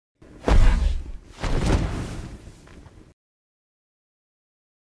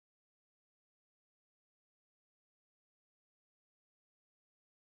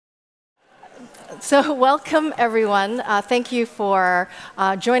So welcome, everyone. Thank you for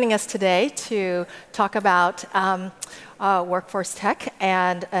joining us today to talk about workforce tech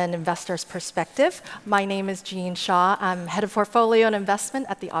and an investor's perspective. My name is Shia. I'm head of portfolio and investment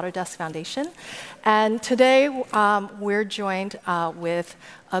at the Autodesk Foundation. And today we're joined with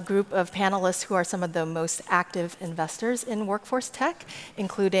a group of panelists who are some of the most active investors in workforce tech,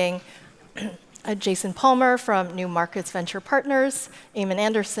 including Jason Palmer from New Markets Venture Partners, Amon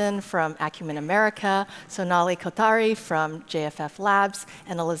Anderson from Acumen America, Sonali Kothari from JFFLabs,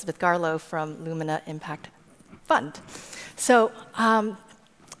 and Elizabeth Garlow from Lumina Impact Fund. So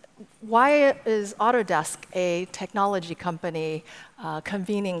why is Autodesk, a technology company,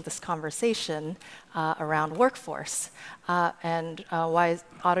 convening this conversation around workforce? And why is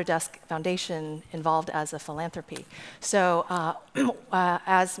Autodesk Foundation involved as a philanthropy? So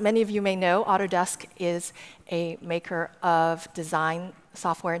as many of you may know, Autodesk is a maker of design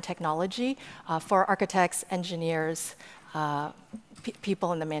software and technology for architects, engineers,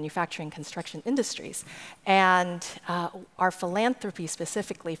 people in the manufacturing construction industries. And our philanthropy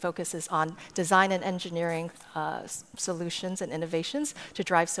specifically focuses on design and engineering solutions and innovations to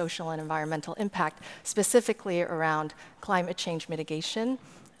drive social and environmental impact, specifically around climate change mitigation,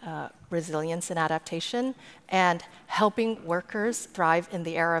 resilience and adaptation, and helping workers thrive in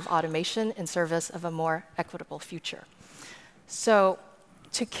the era of automation in service of a more equitable future. So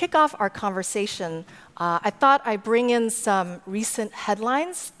to kick off our conversation, I thought I'd bring in some recent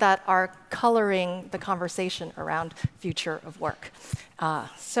headlines that are coloring the conversation around future of work. All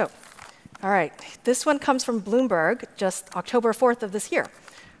right, this one comes from Bloomberg, just October 4th of this year.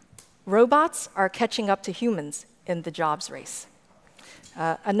 Robots are catching up to humans in the jobs race.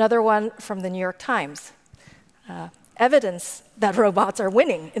 Another one from the New York Times. Evidence that robots are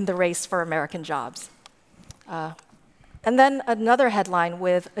winning in the race for American jobs. And then another headline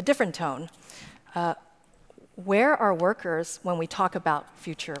with a different tone. Where are workers when we talk about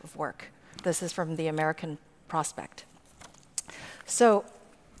future of work? This is from the American Prospect. So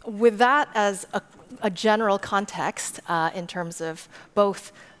with that as a general context in terms of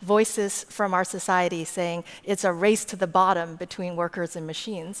both voices from our society saying it's a race to the bottom between workers and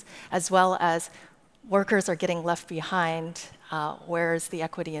machines, as well as workers are getting left behind. Where's the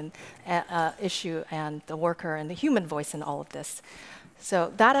equity issue and the worker and the human voice in all of this?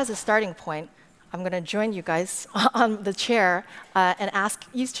 So that as a starting point, I'm going to join you guys on the chair and ask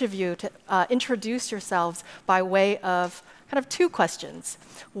each of you to introduce yourselves by way of kind of two questions.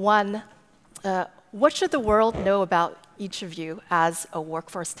 One, what should the world know about each of you as a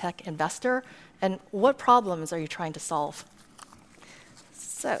workforce tech investor, and what problems are you trying to solve?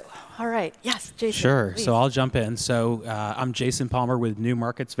 So, all right, yes, Jason. Sure, please. so I'll jump in. So I'm Jason Palmer with New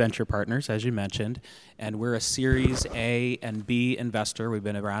Markets Venture Partners, as you mentioned, and we're a Series A and B investor. We've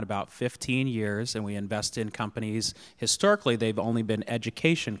been around about 15 years, and we invest in companies. Historically, they've only been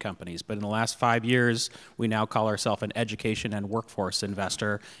education companies, but in the last 5 years, we now call ourselves an education and workforce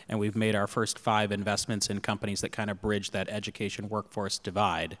investor, and we've made our first 5 investments in companies that kind of bridge that education-workforce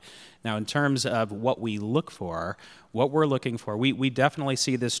divide. Now, in terms of what we look for, what we're looking for, we definitely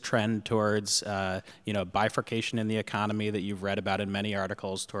see this trend towards bifurcation in the economy that you've read about in many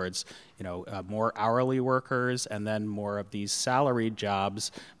articles, towards more hourly workers and then more of these salaried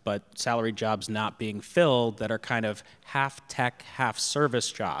jobs, but salaried jobs not being filled that are kind of half tech, half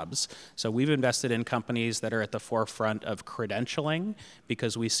service jobs. So we've invested in companies that are at the forefront of credentialing,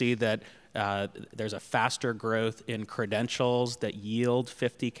 because we see that there's a faster growth in credentials that yield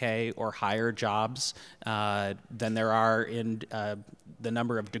 50K or higher jobs than there are in the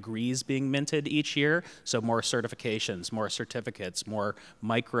number of degrees being minted each year. So more certifications, more certificates, more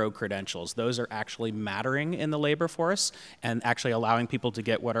micro-credentials. Those are actually mattering in the labor force and actually allowing people to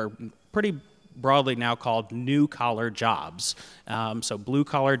get what are pretty broadly now called new-collar jobs. So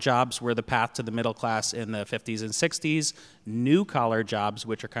blue-collar jobs were the path to the middle class in the 50s and 60s. New-collar jobs,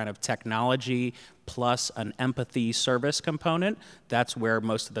 which are kind of technology plus an empathy service component, that's where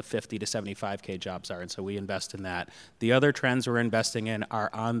most of the 50 to 75K jobs are, and so we invest in that. The other trends we're investing in are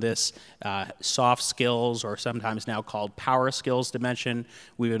on this soft skills, or sometimes now called power skills dimension.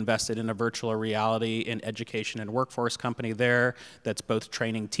 We've invested in a virtual reality in education and workforce company there that's both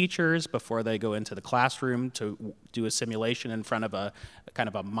training teachers before they go into the classroom to do a simulation in front of a kind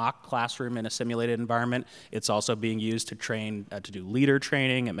of a mock classroom in a simulated environment. It's also being used to train, to do leader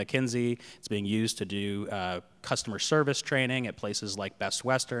training at McKinsey. It's being used to do customer service training at places like Best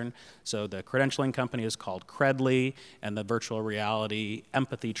Western. So the credentialing company is called Credly, and the virtual reality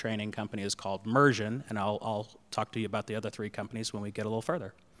empathy training company is called Mersion, and I'll talk to you about the other 3 companies when we get a little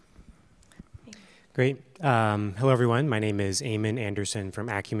further. Great. Hello, everyone. My name is Amon Anderson from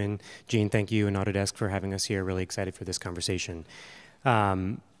Acumen. Gene, thank you, and Autodesk for having us here. Really excited for this conversation.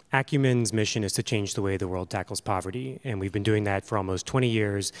 Acumen's mission is to change the way the world tackles poverty, and we've been doing that for almost 20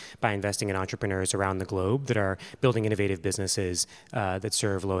 years by investing in entrepreneurs around the globe that are building innovative businesses that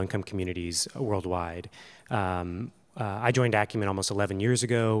serve low-income communities worldwide. I joined Acumen almost 11 years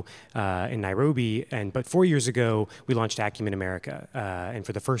ago in Nairobi, but 4 years ago, we launched Acumen America, and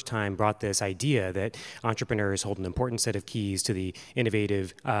for the first time brought this idea that entrepreneurs hold an important set of keys to the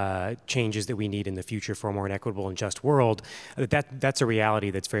innovative changes that we need in the future for a more equitable and just world. That's a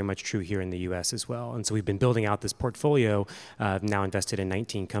reality that's very much true here in the US as well. And so we've been building out this portfolio, now invested in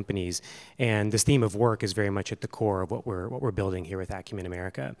 19 companies, and this theme of work is very much at the core of what we're building here with Acumen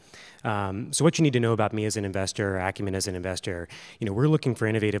America. So what you need to know about me as an investor, Acumen as an investor, we're looking for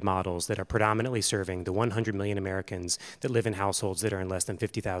innovative models that are predominantly serving the 100 million Americans that live in households that earn less than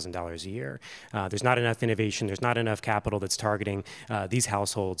 $50,000 a year. There's not enough innovation, there's not enough capital that's targeting these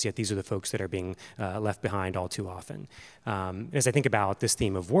households, yet these are the folks that are being left behind all too often. As I think about this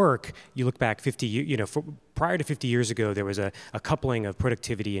theme of work, you look back 50 years, prior to 50 years ago, there was a coupling of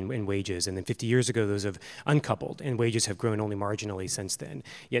productivity and wages, and then 50 years ago, those have uncoupled, and wages have grown only marginally since then.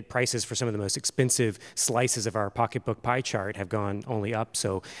 Yet prices for some of the most expensive slices of our pocketbook pie chart have gone only up,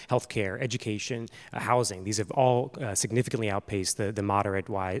 so healthcare, education, housing, these have all significantly outpaced the moderate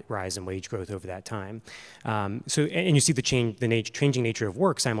rise in wage growth over that time. And you see the changing nature of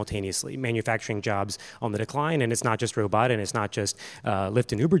work simultaneously, manufacturing jobs on the decline, and it's not just robot, and it's not just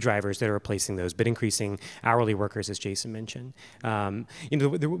Lyft and Uber drivers that are replacing those, but increasing hourly workers, as Jason mentioned.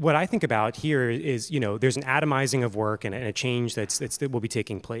 What I think about here is, there's an atomizing of work and a change that will be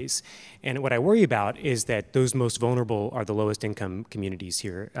taking place. And what I worry about is that those most vulnerable are the lowest income communities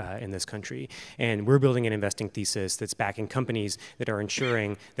here in this country. And we're building an investing thesis that's backing companies that are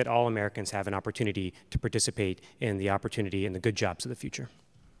ensuring that all Americans have an opportunity to participate in the opportunity and the good jobs of the future.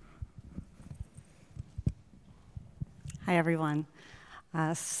 Hi, everyone.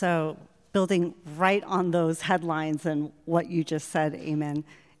 So building right on those headlines and what you just said, Amon,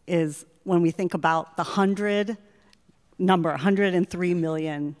 is when we think about the 103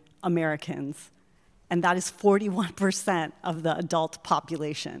 million Americans, and that is 41% of the adult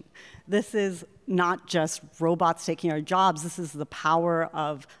population. This is not just robots taking our jobs, this is the power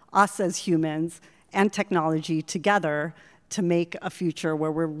of us as humans and technology together to make a future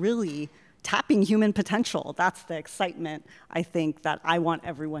where we're really tapping human potential. That's the excitement, I think, that I want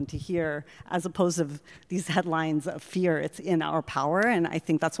everyone to hear, as opposed to these headlines of fear. It's in our power, and I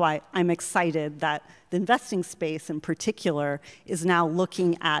think that's why I'm excited that the investing space in particular is now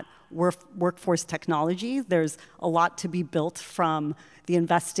looking at workforce technology. There's a lot to be built from the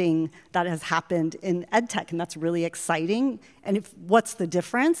investing that has happened in EdTech, and that's really exciting. And what's the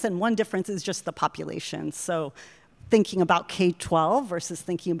difference? And one difference is just the population. So thinking about K-12 versus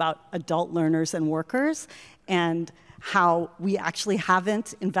thinking about adult learners and workers, and how we actually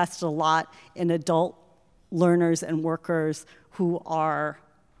haven't invested a lot in adult learners and workers who are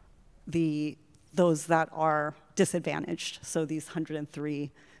those that are disadvantaged, so these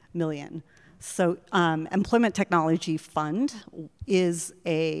 103 million. So Employment Technology Fund is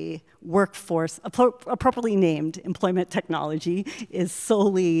a workforce, appropriately named Employment Technology, is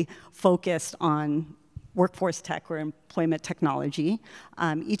solely focused on workforce tech or employment technology.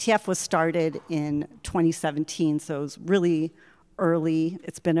 ETF was started in 2017, so it was really early.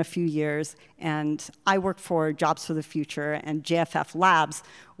 It's been a few years, and I work for Jobs for the Future and JFFLabs,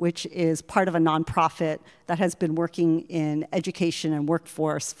 which is part of a nonprofit that has been working in education and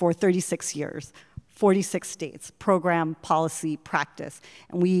workforce for 36 years, 46 states, program, policy, practice.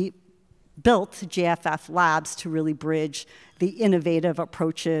 And we built JFFLabs to really bridge the innovative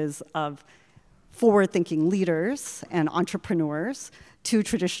approaches of forward-thinking leaders and entrepreneurs to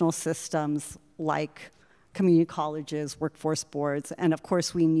traditional systems like community colleges, workforce boards, and of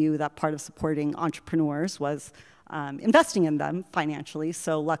course we knew that part of supporting entrepreneurs was investing in them financially.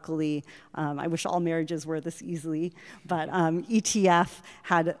 So luckily, I wish all marriages were this easily, but ETF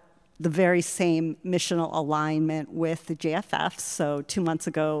had the very same missional alignment with the JFF. So 2 months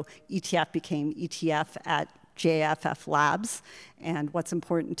ago, ETF became ETF at JFFLabs. And what's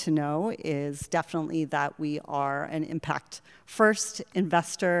important to know is definitely that we are an impact-first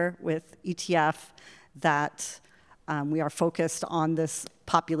investor with ETF, that we are focused on this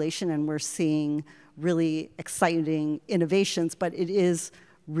population, and we're seeing really exciting innovations, but it is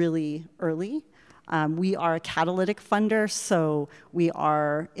really early. We are a catalytic funder, so we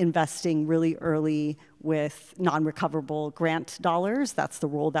are investing really early with non-recoverable grant dollars. That's the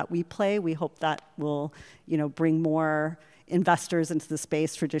role that we play. We hope that will, bring more investors into the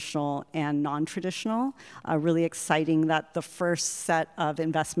space, traditional and non-traditional. Really exciting that the first set of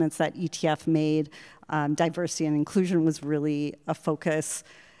investments that ETF made, diversity and inclusion was really a focus,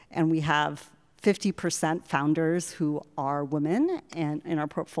 and we have 50% founders who are women in our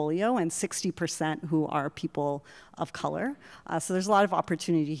portfolio, and 60% who are people of color. So there's a lot of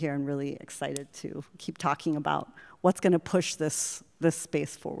opportunity here, and really excited to keep talking about what's going to push this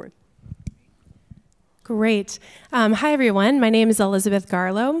space forward. Great. Hi, everyone. My name is Elizabeth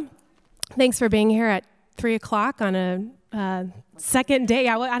Garlow. Thanks for being here at 3 o'clock on a second day.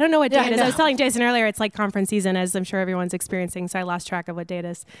 I don't know what day it is. I was telling Jason earlier, it's like conference season, as I'm sure everyone's experiencing, so I lost track of what day it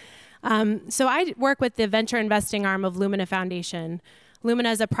is. So I work with the venture investing arm of Lumina Foundation.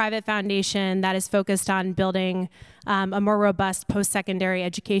 Lumina is a private foundation that is focused on building a more robust post-secondary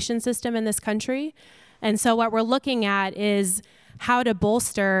education system in this country. And so what we're looking at is how to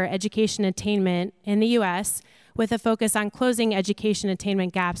bolster education attainment in the US with a focus on closing education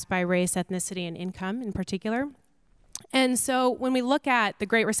attainment gaps by race, ethnicity, and income in particular. And so when we look at the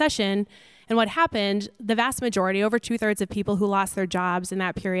Great Recession and what happened, the vast majority, over 2/3 of people who lost their jobs in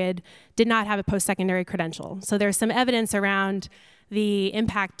that period, did not have a post-secondary credential. So there's some evidence around the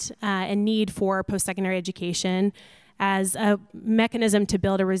impact and need for post-secondary education as a mechanism to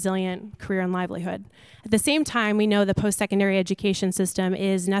build a resilient career and livelihood. At the same time, we know the post-secondary education system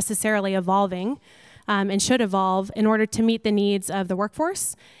is necessarily evolving and should evolve in order to meet the needs of the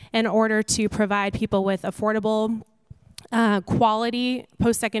workforce, in order to provide people with affordable, quality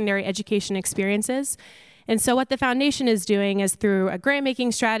post-secondary education experiences. And so what the foundation is doing is, through a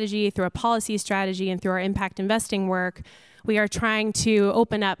grant-making strategy, through a policy strategy, and through our impact investing work, we are trying to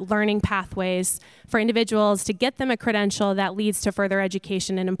open up learning pathways for individuals to get them a credential that leads to further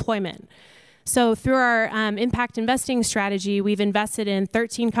education and employment. So through our impact investing strategy, we've invested in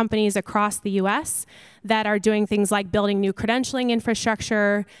 13 companies across the US that are doing things like building new credentialing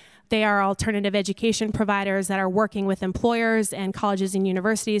infrastructure. They are alternative education providers that are working with employers and colleges and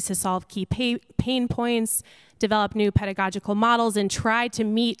universities to solve key pain points, develop new pedagogical models, and try to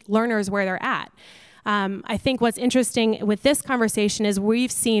meet learners where they're at. I think what's interesting with this conversation is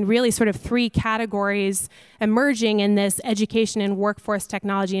we've seen really sort of 3 categories emerging in this education and workforce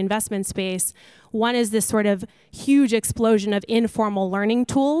technology investment space. One is this sort of huge explosion of informal learning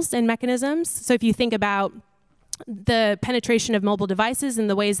tools and mechanisms. So if you think about the penetration of mobile devices and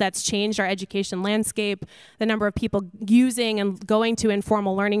the ways that's changed our education landscape, the number of people using and going to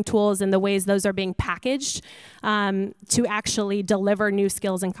informal learning tools and the ways those are being packaged to actually deliver new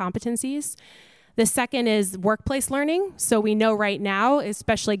skills and competencies. The second is workplace learning. So we know right now,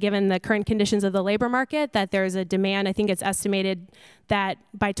 especially given the current conditions of the labor market, that there's a demand. I think it's estimated that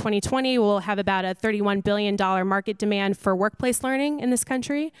by 2020, we'll have about a $31 billion market demand for workplace learning in this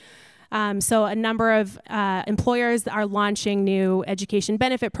country. So a number of employers are launching new education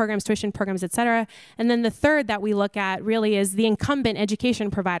benefit programs, tuition programs, et cetera. And then the third that we look at really is the incumbent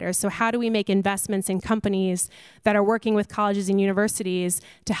education providers. So how do we make investments in companies that are working with colleges and universities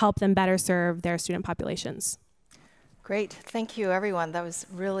to help them better serve their student populations? Great, thank you everyone. That was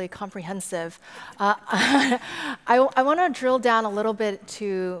really comprehensive. I want to drill down a little bit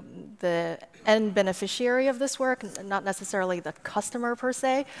to the end beneficiary of this work, not necessarily the customer per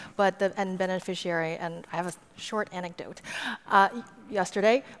se, but the end beneficiary. And I have a short anecdote.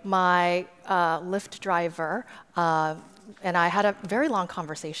 Yesterday, my Lyft driver and I had a very long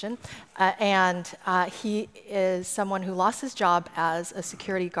conversation, and he is someone who lost his job as a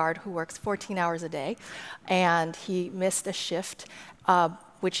security guard who works 14 hours a day, and he missed a shift,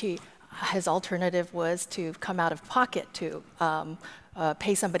 which his alternative was to come out of pocket to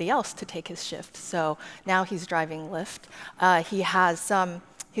pay somebody else to take his shift. So now he's driving Lyft.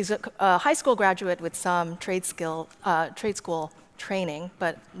 He's a high school graduate with some trade school training,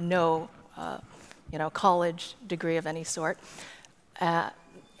 but no college degree of any sort.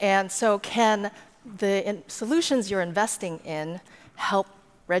 And so can the solutions you're investing in help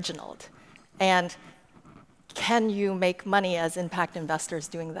Reginald? And can you make money as impact investors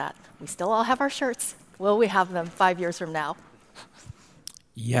doing that? We still all have our shirts. Will we have them 5 years from now?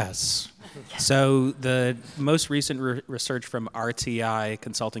 Yes. So the most recent research from RTI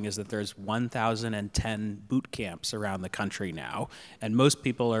Consulting is that there's 1,010 boot camps around the country now, and most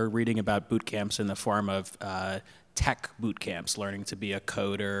people are reading about boot camps in the form of tech boot camps, learning to be a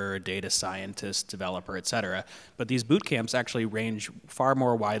coder, a data scientist, developer, et cetera. But these boot camps actually range far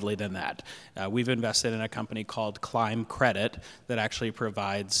more widely than that. We've invested in a company called Climb Credit that actually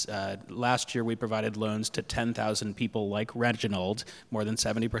provides, last year we provided loans to 10,000 people like Reginald. More than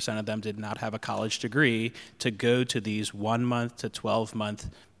 70% of them did not have a college degree, to go to these 1-month to 12-month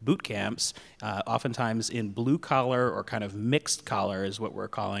boot camps, oftentimes in blue collar or kind of mixed collar is what we're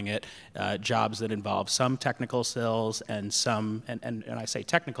calling it, jobs that involve some technical skills and some, and I say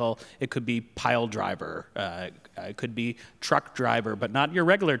technical, it could be pile driver, it could be truck driver, but not your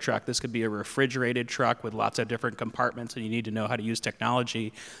regular truck. This could be a refrigerated truck with lots of different compartments, and you need to know how to use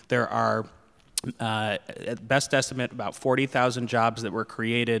technology. There are at best estimate, about 40,000 jobs that were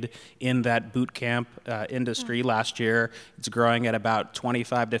created in that boot camp industry last year. It's growing at about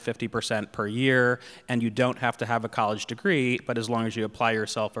 25 to 50% per year, and you don't have to have a college degree, but as long as you apply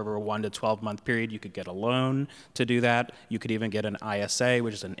yourself over a 1 to 12-month period, you could get a loan to do that. You could even get an ISA,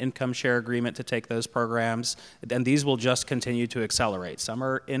 which is an income share agreement to take those programs, and these will just continue to accelerate. Some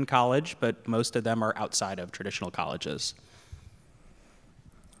are in college, but most of them are outside of traditional colleges.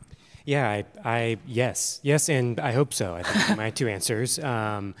 Yeah, yes, and I hope so. I think my two answers.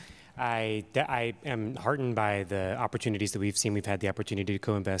 I am heartened by the opportunities that we've seen. We've had the opportunity to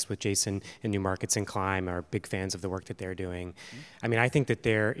co-invest with Jason in New Markets and Climb. Are big fans of the work that they're doing. I mean, I think that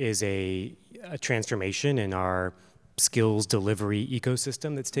there is a transformation in our skills delivery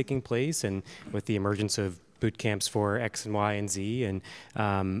ecosystem that's taking place, and with the emergence of boot camps for X and Y and Z, and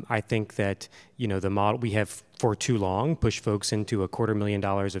I think that the model we have for too long pushed folks into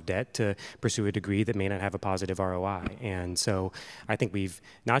 $250,000 of debt to pursue a degree that may not have a positive ROI. And so I think we've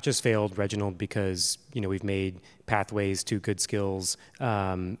not just failed, Reginald, because we've made pathways to good skills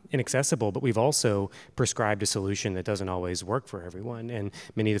inaccessible, but we've also prescribed a solution that doesn't always work for everyone. And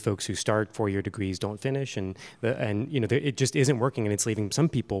many of the folks who start four-year degrees don't finish, and it just isn't working, and it's leaving some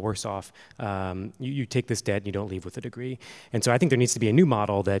people worse off. You take this debt and you don't leave with a degree. And so I think there needs to be a new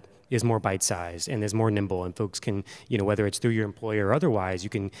model that is more bite-sized and is more nimble, and folks can, whether it's through your employer or otherwise, you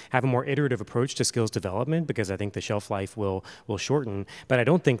can have a more iterative approach to skills development, because I think the shelf life will shorten. But I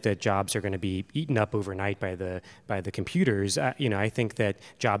don't think that jobs are going to be eaten up overnight by the computers. I think that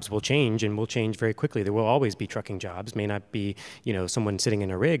jobs will change, and will change very quickly. There will always be trucking jobs. May not be, someone sitting in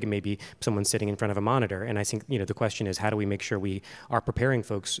a rig, maybe someone sitting in front of a monitor. And I think, the question is, how do we make sure we are preparing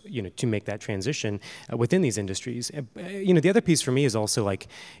folks, to make that transition within these industries? The other piece for me is also like,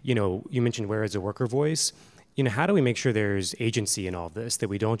 you mentioned where is a worker voice. How do we make sure there's agency in all of this, that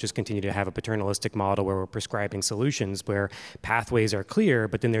we don't just continue to have a paternalistic model where we're prescribing solutions, where pathways are clear,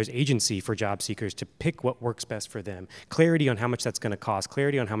 but then there's agency for job seekers to pick what works best for them, clarity on how much that's going to cost,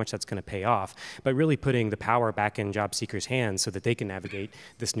 clarity on how much that's going to pay off, but really putting the power back in job seekers' hands so that they can navigate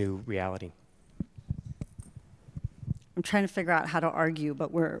this new reality. I'm trying to figure out how to argue,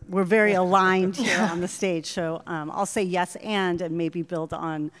 but we're very aligned here on the stage. So I'll say yes and maybe build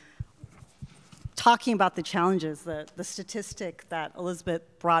on talking about the challenges. The statistic that Elizabeth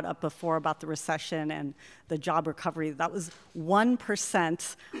brought up before about the recession and the job recovery, that was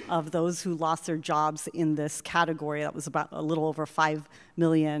 1% of those who lost their jobs in this category. That was about a little over 5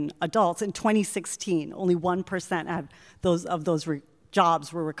 million adults. In 2016, only 1% of those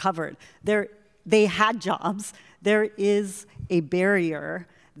jobs were recovered. They had jobs. There is a barrier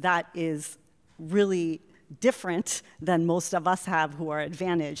that is really different than most of us have who are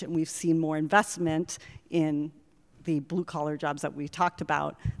advantaged, and we've seen more investment in the blue-collar jobs that we talked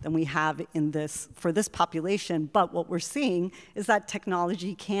about than we have for this population. But what we're seeing is that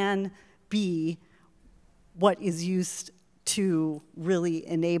technology can be what is used to really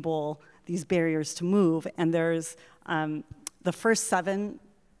enable these barriers to move, and there's the first 7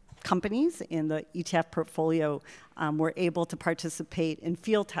 companies in the ETF portfolio were able to participate in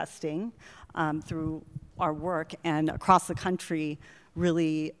field testing through our work, and across the country,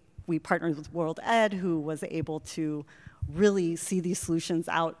 really, we partnered with World Ed, who was able to really see these solutions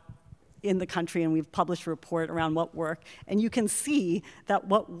out in the country, and we've published a report around what worked. And you can see that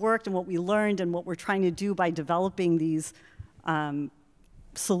what worked and what we learned and what we're trying to do by developing these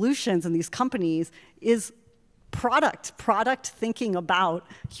solutions in these companies is product thinking about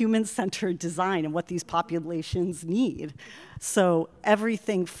human-centered design and what these populations need. So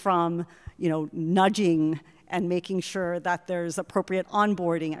everything from nudging and making sure that there's appropriate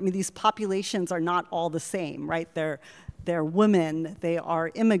onboarding. I mean, these populations are not all the same, right? They're women, they are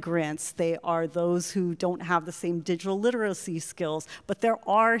immigrants, they are those who don't have the same digital literacy skills, but there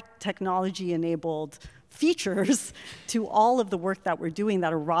are technology-enabled features to all of the work that we're doing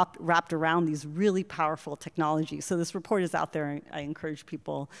that are wrapped around these really powerful technologies. So this report is out there, and I encourage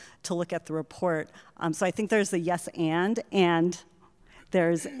people to look at the report. So I think there's a yes and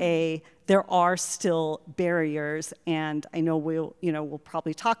there are still barriers, and I know we'll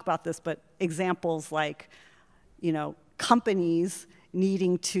probably talk about this, but examples like, companies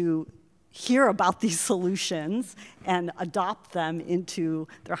needing to hear about these solutions and adopt them into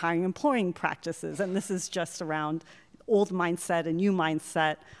their hiring and employing practices. And this is just around old mindset, a new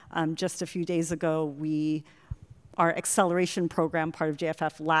mindset. Just a few days ago, our acceleration program, part of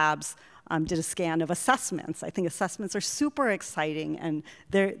JFFLabs, did a scan of assessments. I think assessments are super exciting, and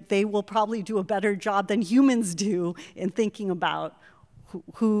they will probably do a better job than humans do in thinking about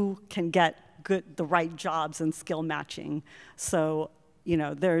who can get the right jobs and skill matching. So,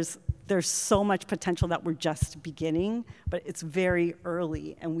 there's so much potential that we're just beginning, but it's very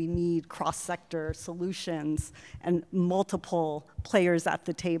early, and we need cross-sector solutions and multiple players at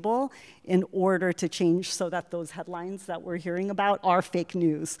the table in order to change so that those headlines that we're hearing about are fake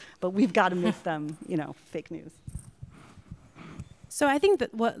news. But we've got to make them, fake news. So I think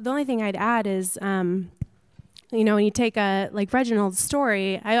that the only thing I'd add is, when you take like Reginald's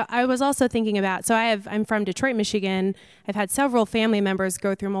story, I was also thinking about, so I'm from Detroit, Michigan. I've had several family members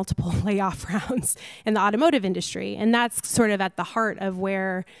go through multiple layoff rounds in the automotive industry. And that's sort of at the heart of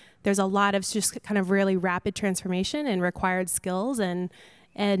where there's a lot of just kind of really rapid transformation and required skills. And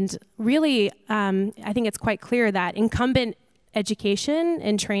really, I think it's quite clear that incumbent education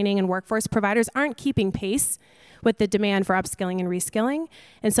and training and workforce providers aren't keeping pace with the demand for upskilling and reskilling.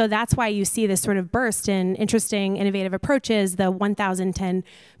 And so that's why you see this sort of burst in interesting, innovative approaches. The 1010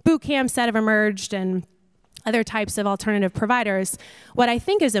 boot camps that have emerged and other types of alternative providers. What I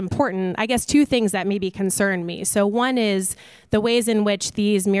think is important, I guess two things that maybe concern me. So one is the ways in which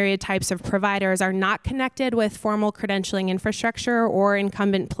these myriad types of providers are not connected with formal credentialing infrastructure or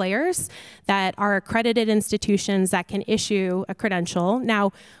incumbent players that are accredited institutions that can issue a credential.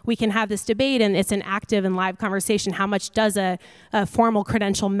 Now, we can have this debate, and it's an active and live conversation. How much does a formal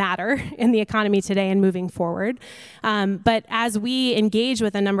credential matter in the economy today and moving forward? But as we engage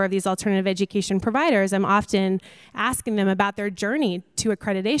with a number of these alternative education providers, I'm often asking them about their journey to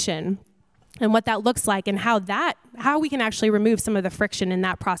accreditation and what that looks like, and how we can actually remove some of the friction in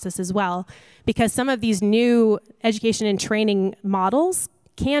that process as well. Because some of these new education and training models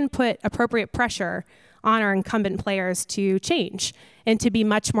can put appropriate pressure on our incumbent players to change and to be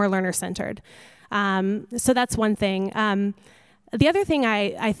much more learner-centered. So that's one thing. The other thing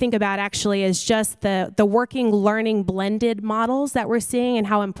I think about actually is just the working, learning, blended models that we're seeing and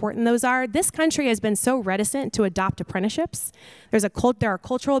how important those are. This country has been so reticent to adopt apprenticeships. There are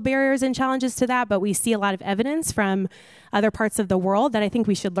cultural barriers and challenges to that, but we see a lot of evidence from other parts of the world that I think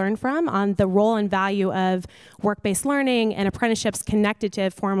we should learn from on the role and value of work-based learning and apprenticeships connected to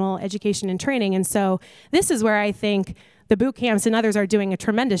formal education and training. And so this is where I think the boot camps and others are doing a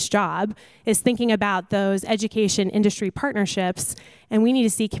tremendous job, is thinking about those education industry partnerships, and we need to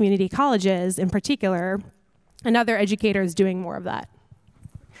see community colleges in particular and other educators doing more of that.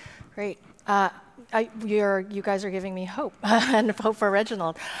 Great. You guys are giving me hope and hope for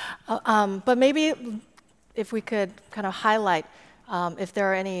Reginald. But maybe if we could kind of highlight if there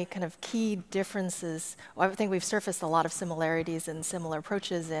are any kind of key differences. Well, I think we've surfaced a lot of similarities and similar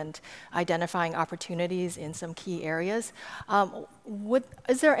approaches and identifying opportunities in some key areas.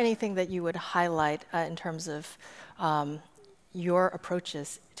 Is there anything that you would highlight in terms of your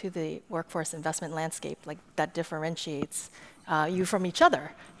approaches to the workforce investment landscape, like that differentiates you from each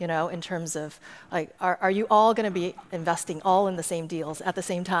other, in terms of, like, are you all going to be investing all in the same deals at the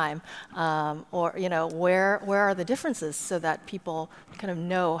same time? Or, where are the differences so that people kind of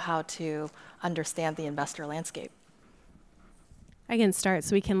know how to understand the investor landscape? I can start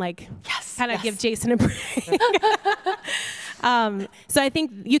so we can kind of give Jason a break. So I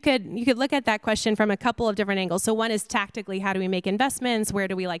think you could look at that question from a couple of different angles. So one is tactically, how do we make investments? Where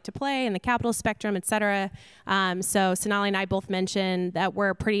do we like to play in the capital spectrum, et cetera? So Sonali and I both mentioned that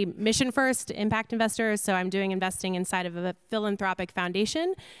we're pretty mission-first impact investors. So I'm doing investing inside of a philanthropic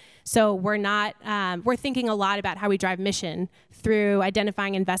foundation. So we're thinking a lot about how we drive mission through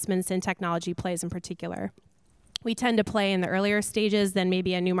identifying investments in technology plays in particular. We tend to play in the earlier stages than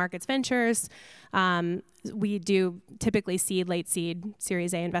maybe a new markets ventures. We do typically seed, late seed,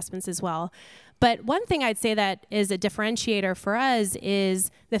 Series A investments as well. But one thing I'd say that is a differentiator for us is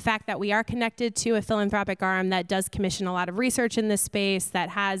the fact that we are connected to a philanthropic arm that does commission a lot of research in this space, that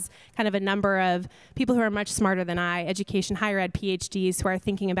has kind of a number of people who are much smarter than I, education, higher ed PhDs, who are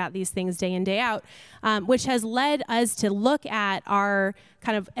thinking about these things day in, day out, which has led us to look at our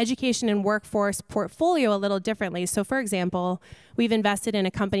kind of education and workforce portfolio a little differently. So for example, we've invested in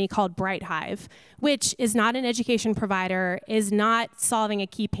a company called Bright Hive, which is not an education provider, is not solving a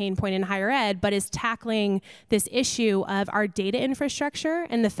key pain point in higher ed, but is tackling this issue of our data infrastructure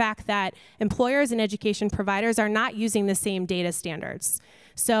and the fact that employers and education providers are not using the same data standards.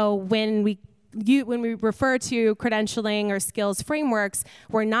 So when we refer to credentialing or skills frameworks,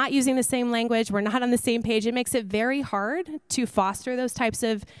 we're not using the same language, we're not on the same page. It makes it very hard to foster those types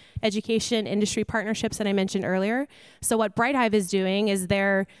of education industry partnerships that I mentioned earlier. So what Bright Hive is doing is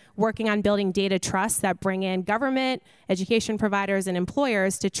they're working on building data trusts that bring in government, education providers, and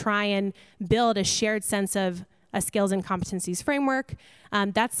employers to try and build a shared sense of a skills and competencies framework.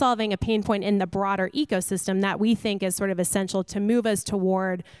 That's solving a pain point in the broader ecosystem that we think is sort of essential to move us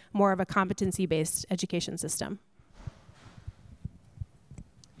toward more of a competency-based education system.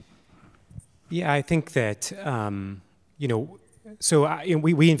 Yeah, I think that,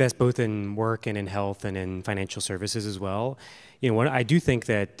 we invest both in work and in health and in financial services as well. I do think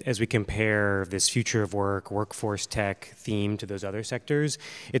that as we compare this future of work, workforce tech theme to those other sectors,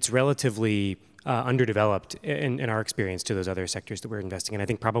 it's relatively underdeveloped in our experience to those other sectors that we're investing in. I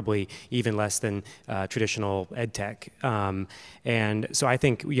think probably even less than traditional ed tech. And so I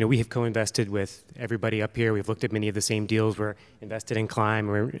think we have co-invested with everybody up here. We've looked at many of the same deals. We're invested in Climb.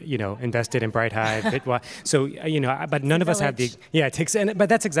 We're invested in Bright Hive. So but none of us have the it takes. But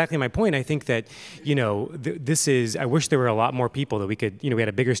that's exactly my point. I think that this is. I wish there were a lot more people that we could. We had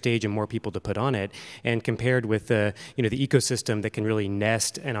a bigger stage and more people to put on it. And compared with the the ecosystem that can really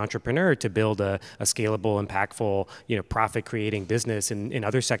nest an entrepreneur to build a scalable, impactful, profit-creating business in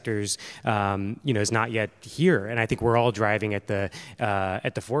other sectors, is not yet here. And I think we're all driving at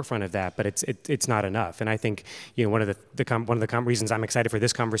the forefront of that, but it's not enough. And I think one of the reasons I'm excited for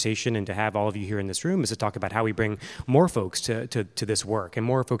this conversation and to have all of you here in this room is to talk about how we bring more folks to this work and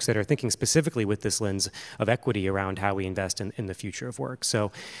more folks that are thinking specifically with this lens of equity around how we invest in the future of work.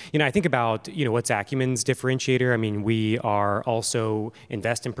 So, I think about what's Acumen's differentiator. I mean, we are also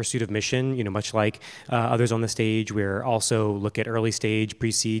invest in pursuit of mission. Much like others on the stage, we're also look at early stage,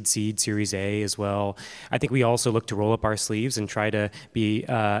 pre-seed, seed, Series A as well. I think we also look to roll up our sleeves and try to be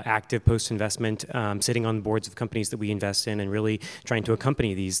active post-investment, sitting on boards of companies that we invest in and really trying to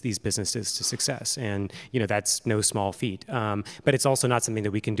accompany these businesses to success. And that's no small feat. But it's also not something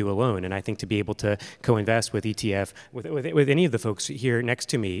that we can do alone. And I think to be able to co-invest with ETF, with any of the folks here next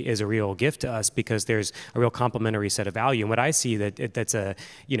to me is a real gift to us because there's a real complementary set of value. And what I see that's a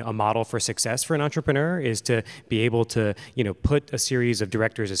model for success for an entrepreneur is to be able to put a series of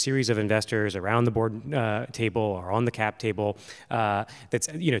directors, a series of investors around the board table or on the cap table that's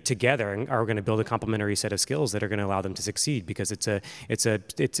together and are going to build a complementary set of skills that are going to allow them to succeed because it's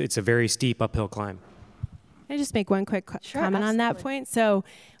a very steep uphill climb. Can I just make one quick comment on that point? So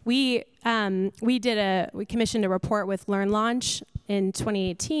we commissioned a report with LearnLaunch in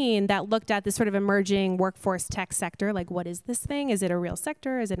 2018 that looked at this sort of emerging workforce tech sector, like what is this thing? Is it a real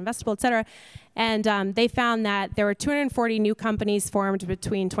sector? Is it investable, et cetera? And they found that there were 240 new companies formed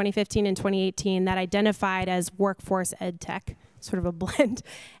between 2015 and 2018 that identified as workforce ed tech, sort of a blend,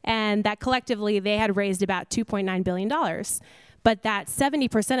 and that collectively they had raised about $2.9 billion. But that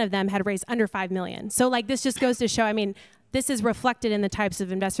 70% of them had raised under $5 million. So this just goes to show, I mean, this is reflected in the types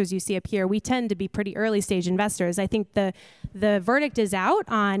of investors you see up here. We tend to be pretty early stage investors. I think the verdict is out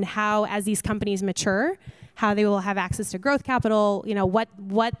on how, as these companies mature, how they will have access to growth capital,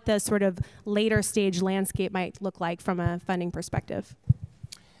 what the sort of later stage landscape might look like from a funding perspective.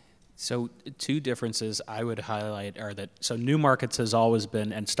 So two differences I would highlight are that, so New Markets has always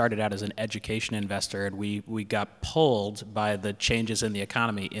been and started out as an education investor, and we got pulled by the changes in the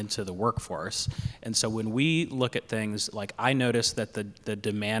economy into the workforce. And so when we look at things, like I noticed that the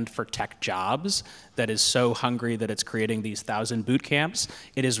demand for tech jobs that is so hungry that it's creating these 1,000 boot camps,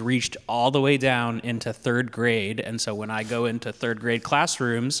 it has reached all the way down into third grade. And so when I go into third grade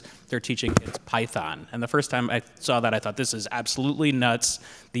classrooms, they're teaching kids Python. And the first time I saw that, I thought, this is absolutely nuts.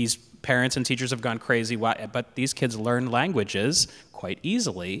 These parents and teachers have gone crazy, but these kids learn languages quite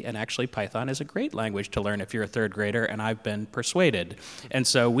easily, and actually Python is a great language to learn if you're a third grader, and I've been persuaded. And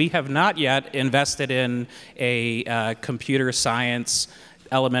so we have not yet invested in a computer science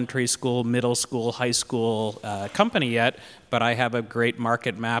elementary school, middle school, high school company yet, but I have a great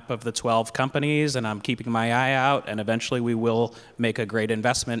market map of the 12 companies, and I'm keeping my eye out, and eventually we will make a great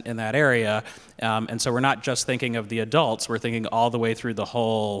investment in that area. And so we're not just thinking of the adults, we're thinking all the way through the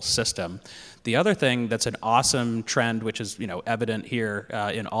whole system. The other thing that's an awesome trend, which is evident here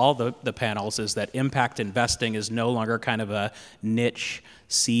in all the panels, is that impact investing is no longer kind of a niche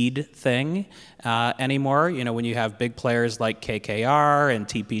seed thing anymore. When you have big players like KKR and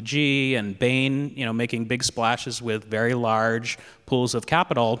TPG and Bain, making big splashes with very large pools of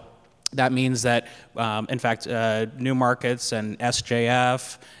capital, that means that, in fact, New Markets and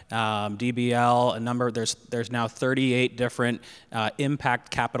SJF DBL, a number. There's now 38 different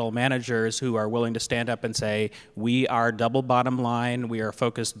impact capital managers who are willing to stand up and say, we are double bottom line. We are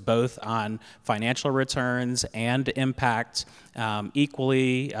focused both on financial returns and impact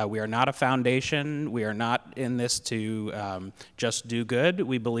equally. We are not a foundation. We are not in this to just do good.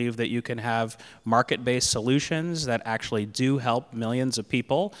 We believe that you can have market-based solutions that actually do help millions of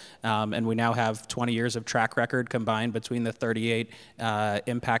people. And we now have 20 years of track record combined between the 38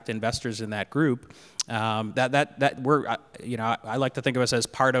 impact investors in that group. That we're, I like to think of us as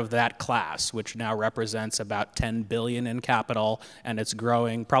part of that class, which now represents about 10 billion in capital, and it's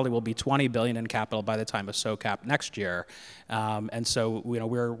growing. Probably will be 20 billion in capital by the time of SOCAP next year. And so,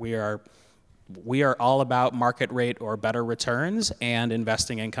 we are all about market rate or better returns and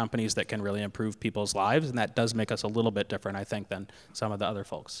investing in companies that can really improve people's lives, and that does make us a little bit different, I think, than some of the other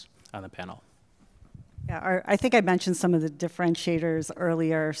folks on the panel. Yeah, I think I mentioned some of the differentiators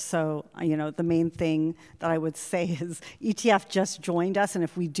earlier. So, the main thing that I would say is ETF just joined us, and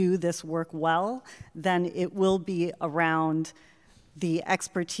if we do this work well, then it will be around the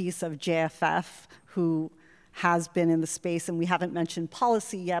expertise of JFF, who has been in the space, and we haven't mentioned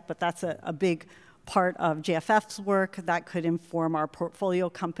policy yet, but that's a big part of JFF's work that could inform our portfolio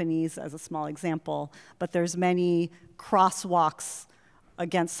companies as a small example. But there's many crosswalks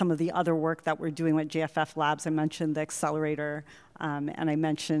against some of the other work that we're doing with JFFLabs. I mentioned the accelerator, and I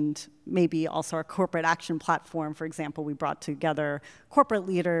mentioned maybe also our corporate action platform. For example, we brought together corporate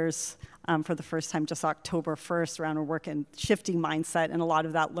leaders for the first time just October 1st around our work in shifting mindset, and a lot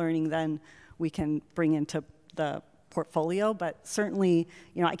of that learning then we can bring into the portfolio. But certainly,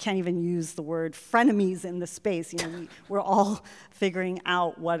 I can't even use the word frenemies in the space. We're all figuring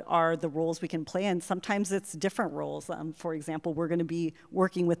out what are the roles we can play, and sometimes it's different roles. For example, we're going to be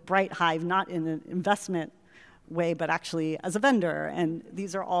working with Bright Hive, not in an investment way, but actually as a vendor. And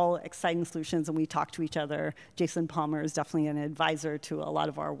these are all exciting solutions, and we talk to each other. Jason Palmer is definitely an advisor to a lot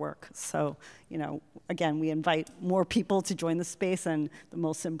of our work. So, again, we invite more people to join the space, and the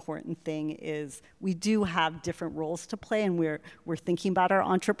most important thing is we do have different roles to play, and we're thinking about our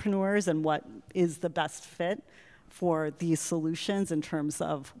entrepreneurs and what is the best fit for these solutions in terms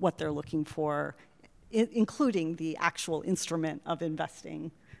of what they're looking for, including the actual instrument of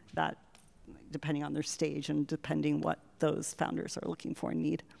investing, that depending on their stage and depending what those founders are looking for and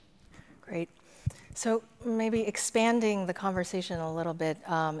need. Great. So maybe expanding the conversation a little bit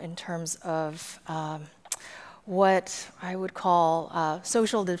in terms of what I would call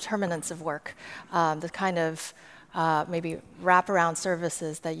social determinants of work, the kind of maybe wraparound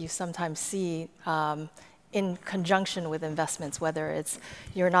services that you sometimes see in conjunction with investments, whether it's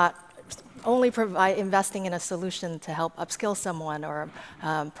you're not only investing in a solution to help upskill someone or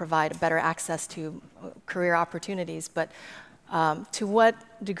provide better access to career opportunities, but to what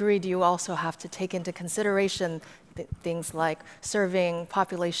degree do you also have to take into consideration things like serving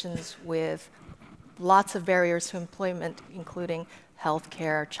populations with lots of barriers to employment, including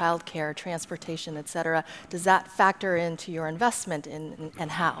healthcare, childcare, transportation, et cetera? Does that factor into your investment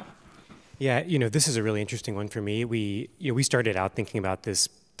and how? Yeah, this is a really interesting one for me. We started out thinking about this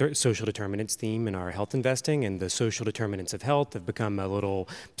social determinants theme in our health investing, and the social determinants of health have become a little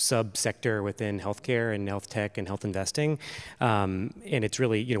subsector within healthcare and health tech and health investing. And it's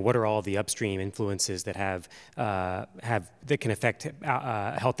really, what are all the upstream influences that that can affect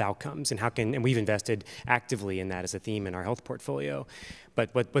health outcomes, and we've invested actively in that as a theme in our health portfolio. But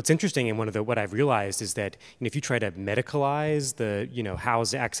what's interesting, and what I've realized is that if you try to medicalize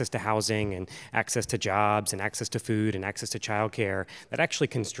the access to housing and access to jobs and access to food and access to childcare, that actually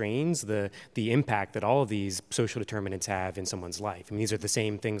constrains the impact that all of these social determinants have in someone's life. I mean, these are the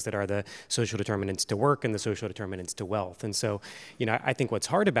same things that are the social determinants to work and the social determinants to wealth. And so, I think what's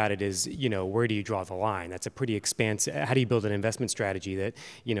hard about it is, where do you draw the line? That's a pretty expansive. How do you build an investment strategy that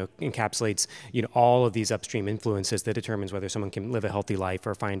encapsulates all of these upstream influences that determines whether someone can live a healthy life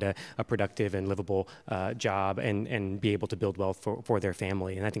or find a productive and livable job and be able to build wealth for their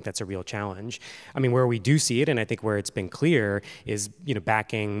family? And I think that's a real challenge. I mean, where we do see it, and I think where it's been clear, is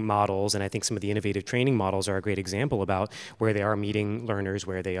backing models, and I think some of the innovative training models are a great example about where they are meeting learners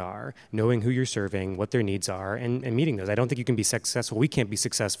where they are, knowing who you're serving, what their needs are, and meeting those. I don't think you can be successful. We can't be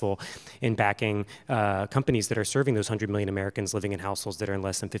successful in backing companies that are serving those 100 million Americans living in households that earn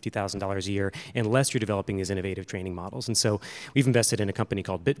less than $50,000 a year unless you're developing these innovative training models. And so we've invested in a company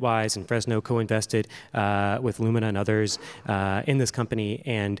called Bitwise, and Fresno co-invested with Lumina and others in this company.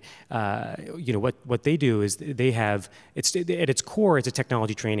 And what they do is they have, at its core, it's a technology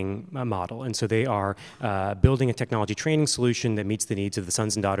technology training model. And so they are building a technology training solution that meets the needs of the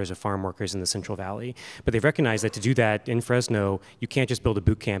sons and daughters of farm workers in the Central Valley. But they've recognized that to do that in Fresno, you can't just build a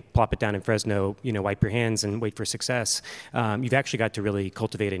boot camp, plop it down in Fresno, wipe your hands and wait for success. You've actually got to really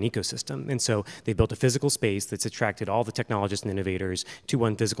cultivate an ecosystem. And so they built a physical space that's attracted all the technologists and innovators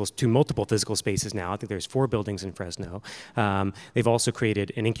to multiple physical spaces now. I think there's 4 buildings in Fresno. They've also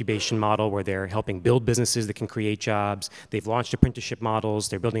created an incubation model where they're helping build businesses that can create jobs. They've launched apprenticeship models.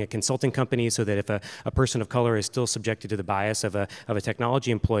 They're building a consulting company so that if a person of color is still subjected to the bias of a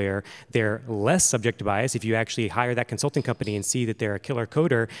technology employer, they're less subject to bias. If you actually hire that consulting company and see that they're a killer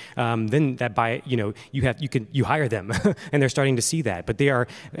coder, then that bias, you hire them, and they're starting to see that.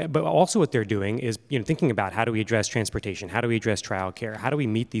 But also what they're doing is thinking about how do we address transportation, how do we address childcare, how do we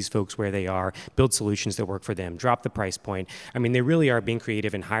meet these folks where they are, build solutions that work for them, drop the price point. I mean, they really are being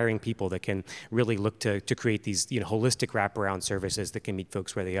creative and hiring people that can really look to create these holistic wraparound services that can meet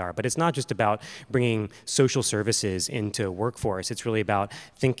folks where they are. But it's not just about bringing social services into workforce. It's really about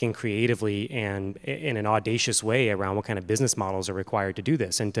thinking creatively and in an audacious way around what kind of business models are required to do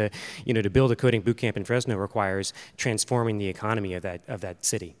this. And to build a coding boot camp in Fresno requires transforming the economy of that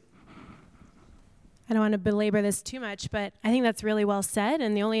city. I don't want to belabor this too much, but I think that's really well said.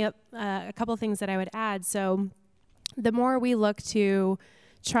 And the only a couple things that I would add. So the more we look to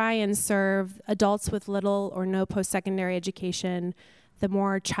try and serve adults with little or no post-secondary education, the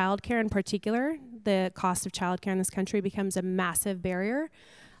more childcare in particular, the cost of childcare in this country becomes a massive barrier.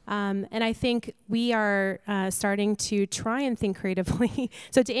 And I think we are starting to try and think creatively.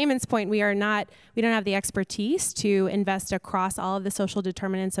 So to Amon's point, we don't have the expertise to invest across all of the social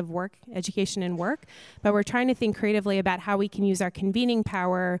determinants of work, education and work, but we're trying to think creatively about how we can use our convening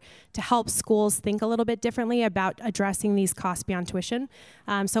power to help schools think a little bit differently about addressing these costs beyond tuition.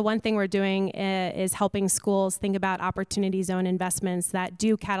 So one thing we're doing is helping schools think about opportunity zone investments that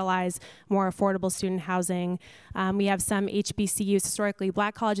do catalyze more affordable student housing. We have some HBCUs, historically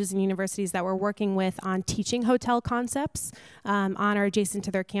black colleges and universities, that we're working with on teaching hotel concepts on or adjacent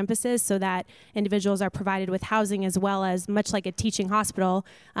to their campuses so that individuals are provided with housing as well as, much like a teaching hospital,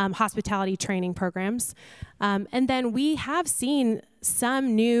 hospitality training programs. And then we have seen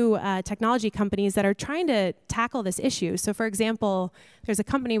some new technology companies that are trying to tackle this issue. So for example, there's a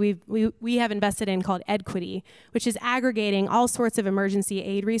company we have invested in called EdQuity, which is aggregating all sorts of emergency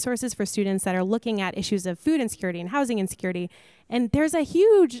aid resources for students that are looking at issues of food insecurity and housing insecurity. And there's a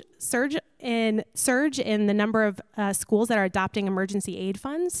huge surge in the number of schools that are adopting emergency aid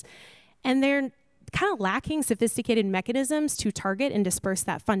funds. And they're kind of lacking sophisticated mechanisms to target and disperse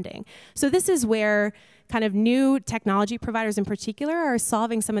that funding. So this is where kind of new technology providers in particular are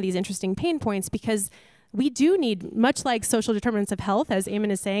solving some of these interesting pain points, because we do need, much like social determinants of health, as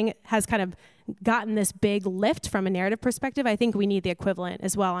Amon is saying, has kind of gotten this big lift from a narrative perspective. I think we need the equivalent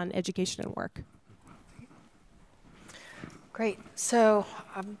as well on education and work. Great. So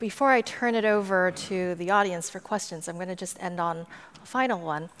before I turn it over to the audience for questions, I'm going to just end on a final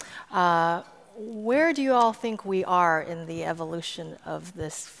one. Where do you all think we are in the evolution of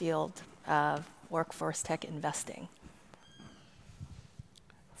this field of workforce tech investing?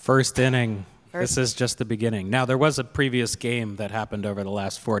 First inning. This is just the beginning. Now, there was a previous game that happened over the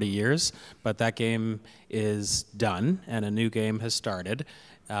last 40 years, but that game is done, and a new game has started.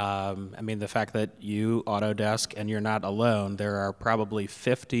 I mean, the fact that you, Autodesk, and you're not alone, there are probably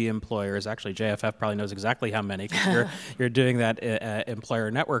 50 employers. Actually, JFF probably knows exactly how many, because you're doing that employer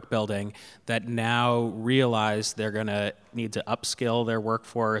network building, that now realize they're going to need to upskill their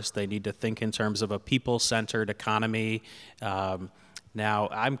workforce. They need to think in terms of a people-centered economy. Now,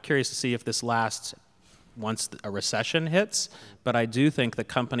 I'm curious to see if this lasts once a recession hits, but I do think the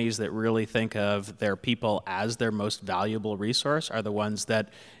companies that really think of their people as their most valuable resource are the ones that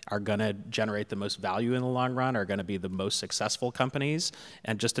are going to generate the most value in the long run, are going to be the most successful companies.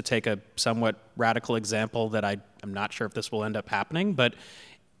 And just to take a somewhat radical example that I'm not sure if this will end up happening, but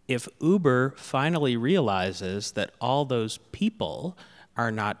if Uber finally realizes that all those people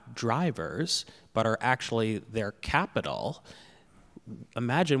are not drivers, but are actually their capital,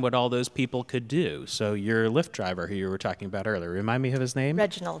 imagine what all those people could do. So your Lyft driver who you were talking about earlier, remind me of his name?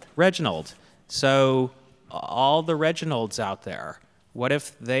 Reginald. Reginald. So all the Reginalds out there, what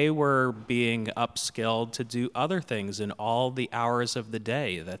if they were being upskilled to do other things in all the hours of the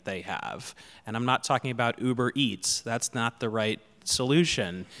day that they have? And I'm not talking about Uber Eats. That's not the right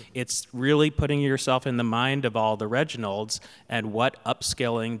solution. It's really putting yourself in the mind of all the Reginalds and what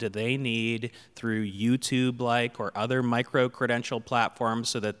upskilling do they need through YouTube-like or other micro-credential platforms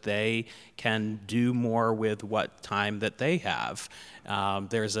so that they can do more with what time that they have.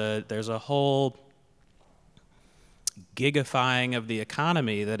 There's a whole gigifying of the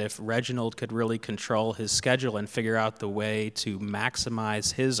economy, that if Reginald could really control his schedule and figure out the way to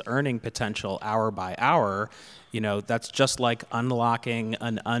maximize his earning potential hour by hour, that's just like unlocking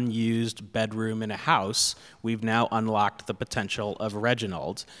an unused bedroom in a house. We've now unlocked the potential of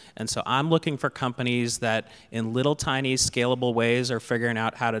Reginald. And so I'm looking for companies that in little tiny scalable ways are figuring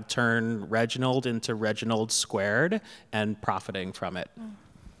out how to turn Reginald into Reginald squared and profiting from it.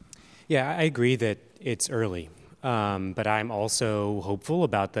 Yeah, I agree that it's early. But I'm also hopeful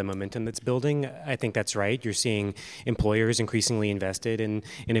about the momentum that's building. I think that's right. You're seeing employers increasingly invested in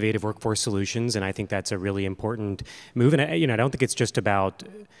innovative workforce solutions, and I think that's a really important move. And I don't think it's just about,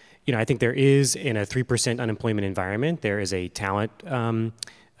 I think there is, in a 3% unemployment environment, there is a talent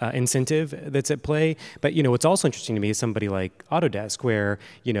incentive that's at play. But what's also interesting to me is somebody like Autodesk, where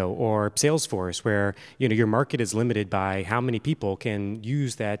or Salesforce, where your market is limited by how many people can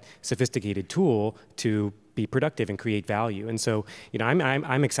use that sophisticated tool to be productive and create value. And so,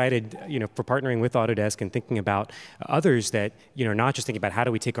 I'm excited, for partnering with Autodesk and thinking about others that, not just thinking about how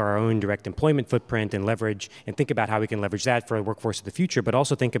do we take our own direct employment footprint and leverage and think about how we can leverage that for a workforce of the future, but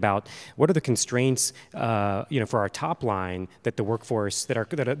also think about what are the constraints, for our top line that the workforce, that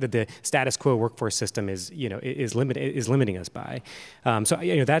the status quo workforce system is limiting us by. So,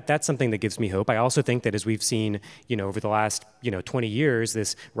 that's something that gives me hope. I also think that as we've seen, over the last, 20 years,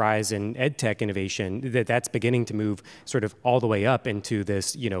 this rise in ed tech innovation, that's beginning to move sort of all the way up into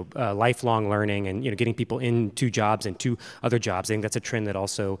this, lifelong learning and, getting people into jobs and to other jobs. I think that's a trend that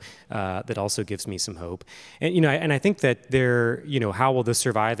also gives me some hope. And, and I think that how will this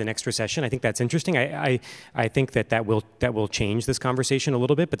survive the next recession? I think that's interesting. I think that will change this conversation a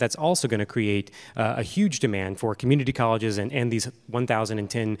little bit, but that's also going to create a huge demand for community colleges and these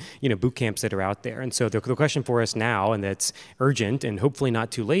 1,010, boot camps that are out there. And so the question for us now, and that's urgent and hopefully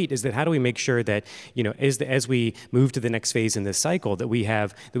not too late, is that how do we make sure that, as we move to the next phase in this cycle, that we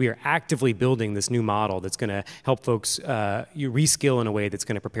are actively building this new model that's going to help folks reskill in a way that's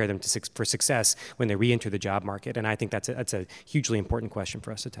going to prepare them for success when they re-enter the job market. And I think that's a hugely important question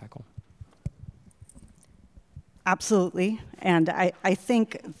for us to tackle. Absolutely. And I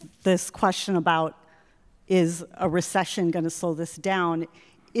think this question about is a recession going to slow this down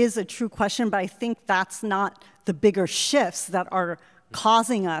is a true question, but I think that's not the bigger shifts that are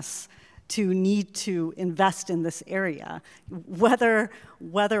causing us to need to invest in this area. Whether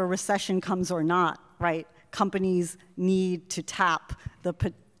a recession comes or not, right? Companies need to tap the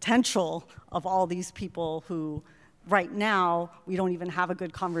potential of all these people who, right now, we don't even have a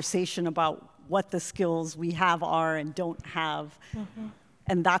good conversation about what the skills we have are and don't have. Mm-hmm.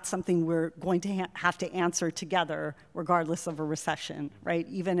 And that's something we're going to have to answer together, regardless of a recession, right?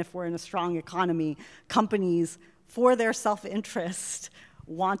 Even if we're in a strong economy, companies, for their self-interest,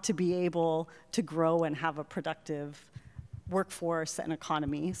 want to be able to grow and have a productive workforce and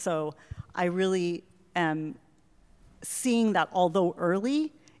economy. So I really am seeing that, although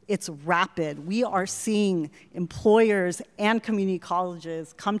early, it's rapid. We are seeing employers and community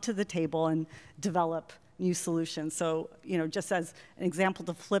colleges come to the table and develop new solutions. So, just as an example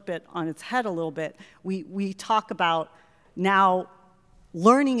to flip it on its head a little bit, we talk about now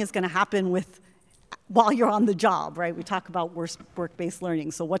learning is going to happen while you're on the job, right? We talk about work-based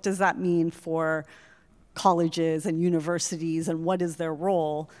learning. So what does that mean for colleges and universities, and what is their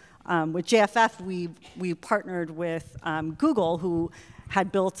role? With JFF, we partnered with Google, who had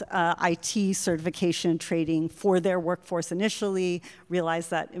built IT certification training for their workforce initially, realized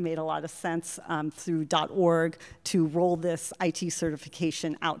that it made a lot of sense through .org to roll this IT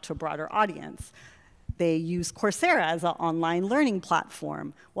certification out to a broader audience. They use Coursera as an online learning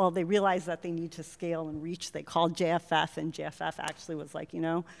platform. Well, they realized that they need to scale and reach. They called JFF, and JFF actually was like,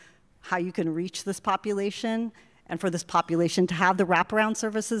 how you can reach this population, and for this population to have the wraparound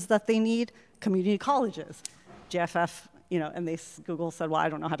services that they need, community colleges. JFF, and Google said, well, I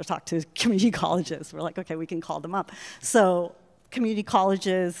don't know how to talk to community colleges. We're like, okay, we can call them up. So community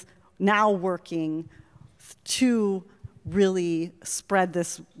colleges now working to really spread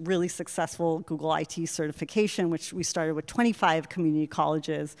this really successful Google IT certification, which we started with 25 community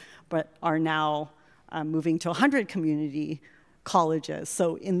colleges, but are now moving to 100 community colleges.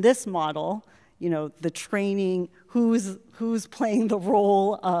 So in this model, the training, who's playing the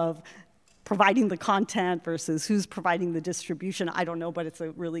role of providing the content versus who's providing the distribution, I don't know, but it's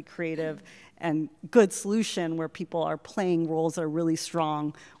a really creative and good solution where people are playing roles that are really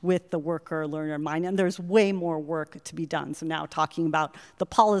strong with the worker learner mind, and there's way more work to be done. So now talking about the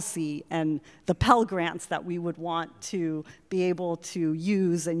policy and the Pell Grants that we would want to be able to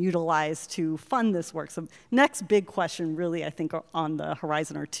use and utilize to fund this work. So next big question really, I think, on the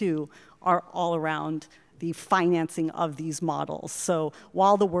horizon or two are all around the financing of these models. So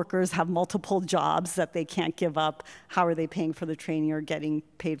while the workers have multiple jobs that they can't give up, how are they paying for the training or getting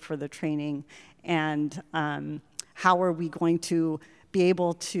paid for the training? And how are we going to be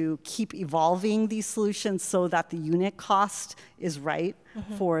able to keep evolving these solutions so that the unit cost is right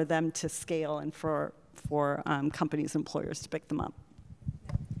for them to scale and for companies, employers to pick them up?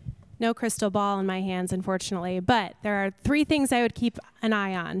 No crystal ball in my hands, unfortunately, but there are 3 things I would keep an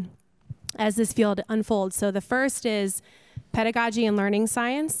eye on as this field unfolds. So the first is pedagogy and learning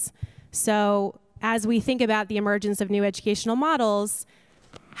science. So as we think about the emergence of new educational models,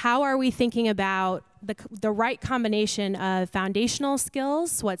 how are we thinking about the right combination of foundational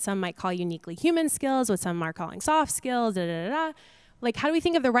skills, what some might call uniquely human skills, what some are calling soft skills, Like, how do we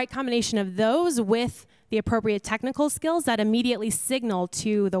think of the right combination of those with the appropriate technical skills that immediately signal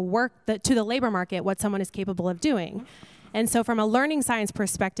to the labor market what someone is capable of doing? And so from a learning science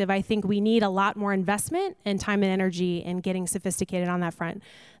perspective, I think we need a lot more investment and time and energy in getting sophisticated on that front.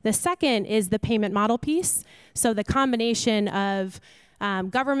 The second is the payment model piece. So the combination of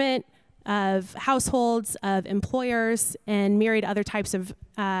government, of households, of employers, and myriad other types of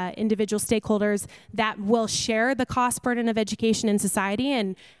individual stakeholders that will share the cost burden of education in society,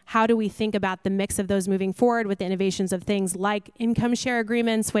 and how do we think about the mix of those moving forward with the innovations of things like income share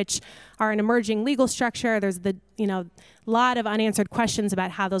agreements, which are an emerging legal structure. There's the lot of unanswered questions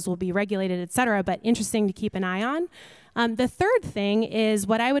about how those will be regulated, et cetera, but interesting to keep an eye on. The third thing is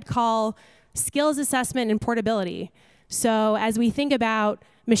what I would call skills assessment and portability. So as we think about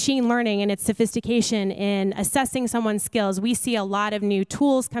machine learning and its sophistication in assessing someone's skills, we see a lot of new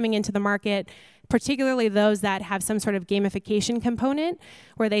tools coming into the market, particularly those that have some sort of gamification component,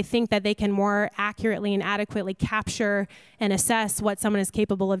 where they think that they can more accurately and adequately capture and assess what someone is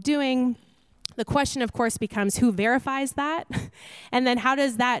capable of doing. The question, of course, becomes who verifies that? And then how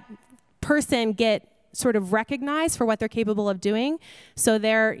does that person get sort of recognized for what they're capable of doing? So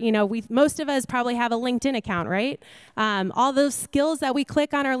most of us probably have a LinkedIn account, right? All those skills that we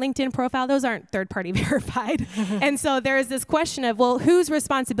click on our LinkedIn profile, those aren't third-party verified. And so there's this question of, well, whose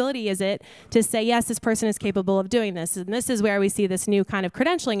responsibility is it to say, yes, this person is capable of doing this? And this is where we see this new kind of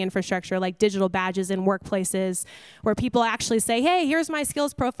credentialing infrastructure, like digital badges in workplaces, where people actually say, hey, here's my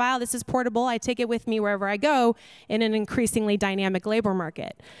skills profile. This is portable. I take it with me wherever I go in an increasingly dynamic labor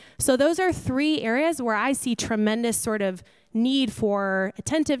market. So those are 3 areas where I see tremendous sort of need for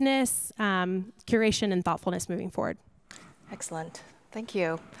attentiveness, curation, and thoughtfulness moving forward. Excellent. Thank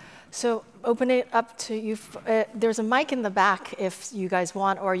you. So open it up to you. There's a mic in the back if you guys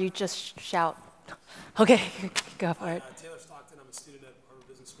want, or you just shout. Okay, go for it. Taylor Stockton, I'm a student at Harvard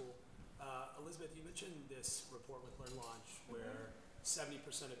Business School. Elizabeth, you mentioned this report with Learn Launch where 70%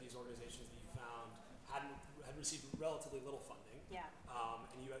 of these organizations that you found had received relatively little funding. Yeah.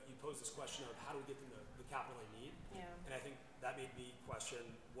 And you posed this question of how do we get them the capital they need? Yeah. And I think that made me question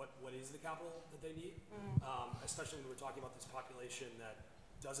what is the capital that they need, especially when we're talking about this population that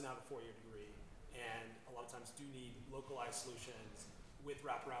doesn't have a 4-year degree and a lot of times do need localized solutions with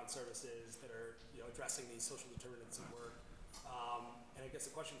wraparound services that are addressing these social determinants of work. And I guess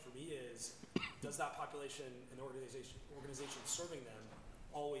the question for me is, does that population and organization serving them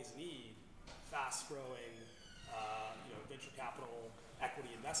always need fast-growing venture capital equity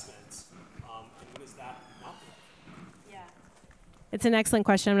investments, and when is that not the Yeah. It's an excellent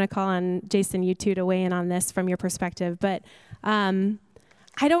question. I'm going to call on Jason, you two, to weigh in on this from your perspective. But I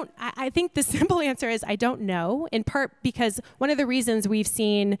think the simple answer is I don't know, in part because one of the reasons we've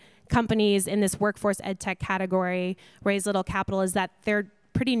seen companies in this workforce ed tech category raise little capital is that they're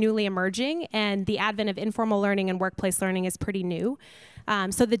pretty newly emerging, and the advent of informal learning and workplace learning is pretty new.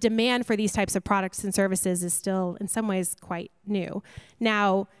 So the demand for these types of products and services is still, in some ways, quite new.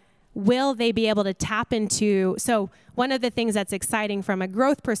 Now, will they be able to tap into, so one of the things that's exciting from a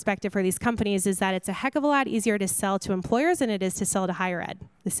growth perspective for these companies is that it's a heck of a lot easier to sell to employers than it is to sell to higher ed.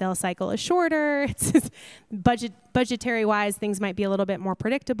 The sales cycle is shorter, it's budgetary-wise, things might be a little bit more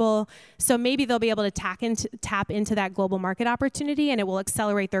predictable. So maybe they'll be able to tap into that global market opportunity, and it will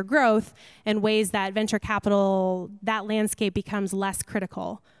accelerate their growth in ways that venture capital, that landscape becomes less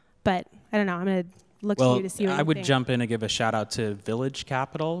critical. But I don't know, I'm going to look to you to see what I would think. jump in and give a shout out to Village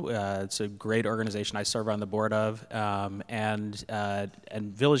Capital. It's a great organization I serve on the board of, and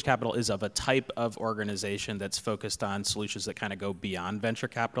Village Capital is of a type of organization that's focused on solutions that kind of go beyond venture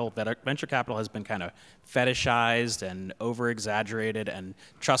capital. Venture capital has been kind of fetishized and over-exaggerated, and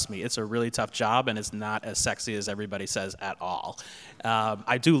trust me, it's a really tough job, and it's not as sexy as everybody says at all.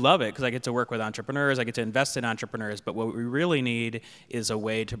 I do love it because I get to work with entrepreneurs, I get to invest in entrepreneurs, but what we really need is a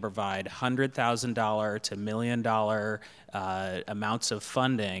way to provide $100,000 to $1 million amounts of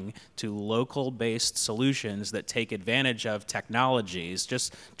funding to local-based solutions that take advantage of technologies.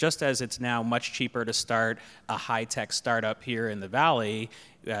 Just as it's now much cheaper to start a high-tech startup here in the Valley,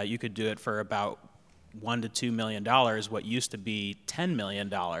 you could do it for about $1 to $2 million, what used to be $10 million.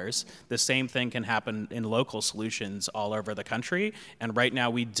 The same thing can happen in local solutions all over the country. And right now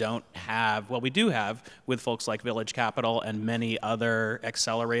we don't have, well, we do have with folks like Village Capital and many other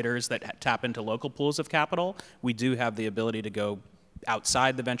accelerators that tap into local pools of capital. We do have the ability to go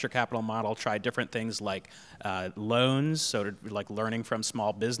outside the venture capital model, try different things like loans, so like learning from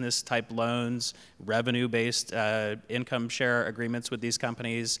small business type loans, revenue-based income share agreements with these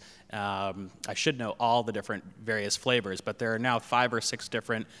companies. I should know all the different various flavors, but there are now 5 or 6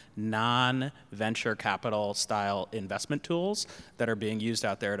 different non-venture capital style investment tools that are being used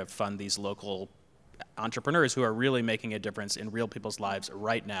out there to fund these local entrepreneurs who are really making a difference in real people's lives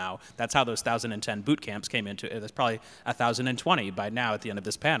right now. That's how those 1,010 boot camps came into it. There's probably 1,020 by now at the end of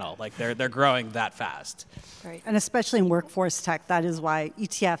this panel. Like they're growing that fast. Right. And especially in workforce tech, that is why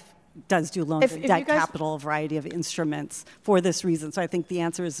ETF does do loans and debt capital, a variety of instruments for this reason. So I think the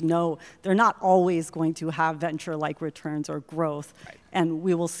answer is no. They're not always going to have venture-like returns or growth. Right. And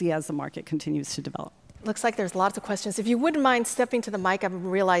we will see as the market continues to develop. Looks like there's lots of questions. If you wouldn't mind stepping to the mic, I'm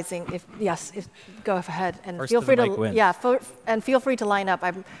realizing go ahead and First feel free to wins. and feel free to line up.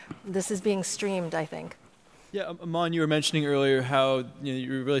 This is being streamed, I think. Yeah, Amon, you were mentioning earlier how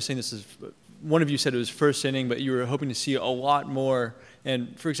you were really saying this is. One of you said it was first inning, but you were hoping to see a lot more.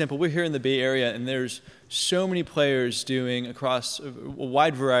 And for example, we're here in the Bay Area, and there's so many players doing across a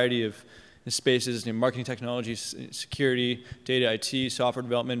wide variety of spaces, marketing technology, security, data IT, software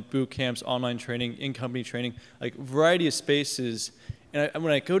development, boot camps, online training, in-company training, like a variety of spaces. And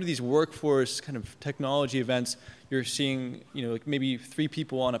when I go to these workforce kind of technology events, you're seeing, like maybe 3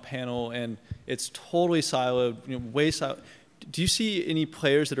 people on a panel, and it's totally siloed, way siloed. Do you see any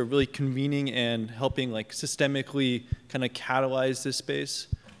players that are really convening and helping like systemically kind of catalyze this space?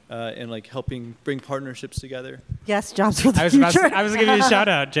 And like helping bring partnerships together? Yes, Jobs for the Future. I was going to give you a shout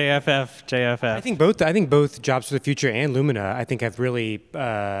out, JFF. I think both Jobs for the Future and Lumina, I think have really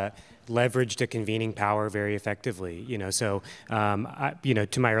leveraged a convening power very effectively. So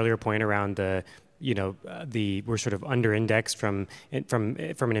to my earlier point around we're sort of under-indexed from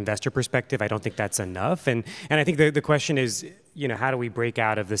an investor perspective. I don't think that's enough, and I think the question is, how do we break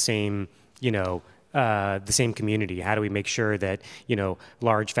out of the same the same community? How do we make sure that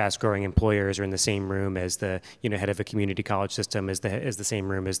large, fast-growing employers are in the same room as the head of a community college system, as the same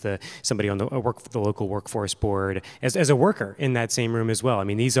room as somebody on the local workforce board, as a worker in that same room as well? I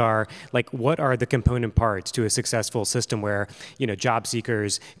mean, these are like, what are the component parts to a successful system where job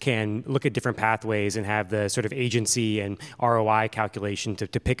seekers can look at different pathways and have the sort of agency and ROI calculation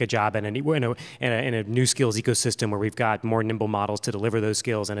to pick a job in a new skills ecosystem where we've got more nimble models to deliver those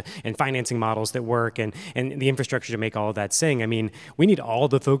skills and financing models that work and the infrastructure to make all of that sing. I mean, we need all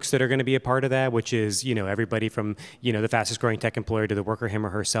the folks that are going to be a part of that, which is, everybody from, the fastest growing tech employer to the worker, him or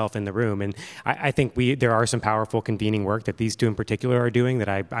herself in the room. And I think there are some powerful convening work that these two in particular are doing that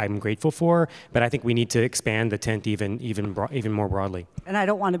I'm grateful for, but I think we need to expand the tent even more broadly. And I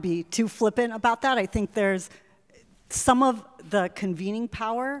don't want to be too flippant about that. I think there's some of the convening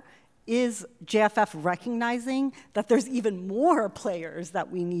power is JFF recognizing that there's even more players that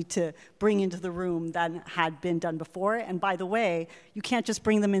we need to bring into the room than had been done before. And by the way, you can't just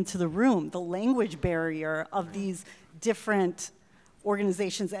bring them into the room. The language barrier of these different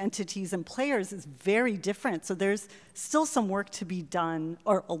organizations, entities, and players is very different. So there's still some work to be done,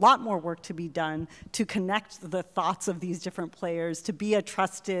 or a lot more work to be done, to connect the thoughts of these different players, to be a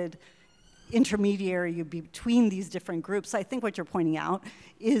trusted intermediary between these different groups. So I think what you're pointing out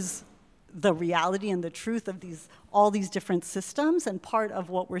is the reality and the truth of all these different systems, and part of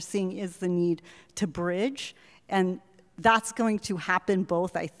what we're seeing is the need to bridge, and that's going to happen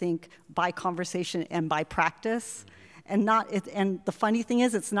both, I think, by conversation and by practice. And the funny thing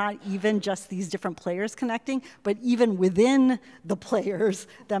is, it's not even just these different players connecting, but even within the players,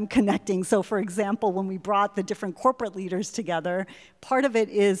 them connecting. So for example, when we brought the different corporate leaders together, part of it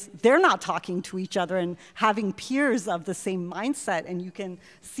is they're not talking to each other and having peers of the same mindset, and you can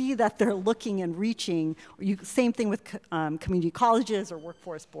see that they're looking and reaching. Same thing with community colleges or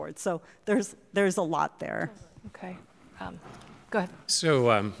workforce boards. So there's a lot there. Okay, go ahead.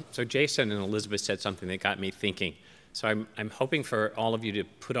 So Jason and Elizabeth said something that got me thinking. So I'm hoping for all of you to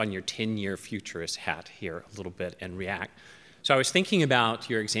put on your 10-year futurist hat here a little bit and react. So I was thinking about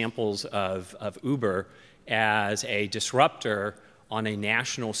your examples of Uber as a disruptor on a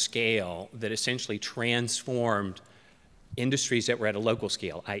national scale that essentially transformed industries that were at a local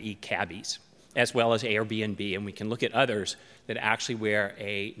scale, i.e. cabbies. as well as Airbnb, and we can look at others that actually where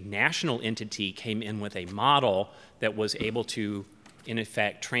a national entity came in with a model that was able to, in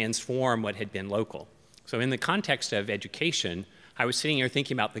effect, transform what had been local. So in the context of education, I was sitting here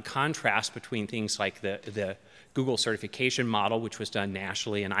thinking about the contrast between things like the Google certification model, which was done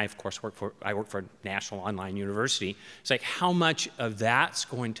nationally, and I, of course, work for a national online university. It's like how much of that's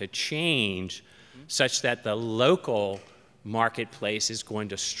going to change such that the local marketplace is going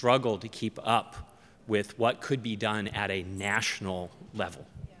to struggle to keep up with what could be done at a national level.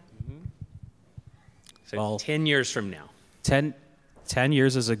 Yeah. So well, 10 years from now. 10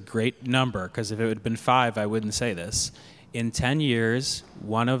 years is a great number, because if it had been 5, I wouldn't say this. In 10 years,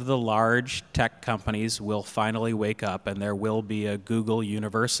 one of the large tech companies will finally wake up, and there will be a Google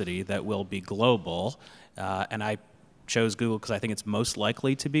University that will be global. And I chose Google because I think it's most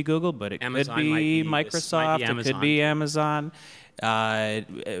likely to be Google, but it could be Microsoft, it could be Amazon.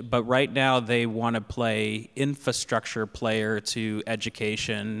 But right now they want to play infrastructure player to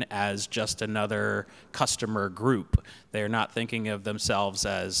education as just another customer group. They're not thinking of themselves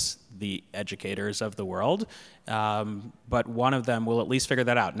as the educators of the world, but one of them will at least figure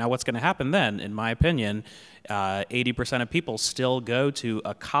that out. Now what's going to happen then, in my opinion, 80% of people still go to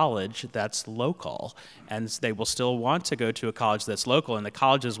a college that's local, and they will still want to go to a college that's local, and the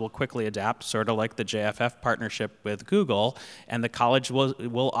colleges will quickly adapt, sort of like the JFF partnership with Google, and the college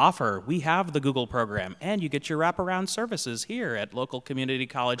will offer, we have the Google program, and you get your wraparound services here at local community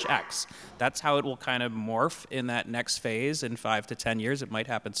college X. That's how it will kind of morph in that next phase in 5 to 10 years. It might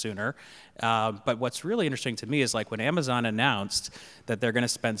happen sooner. But what's really interesting to me is like when Amazon announced that they're going to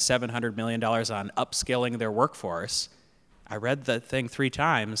spend $700 million on upskilling their workforce, I read the thing 3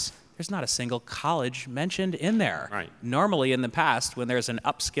 times. There's not a single college mentioned in there. Right. Normally in the past, when there's an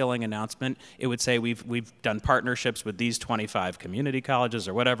upskilling announcement, it would say we've done partnerships with these 25 community colleges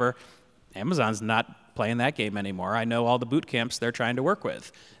or whatever. Amazon's not playing that game anymore. I know all the boot camps they're trying to work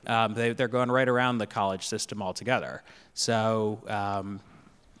with. They're going right around the college system altogether. So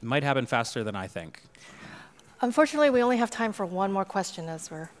it might happen faster than I think. Unfortunately, we only have time for one more question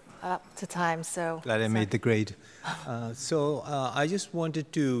as we're up to time. So glad I made the grade. I just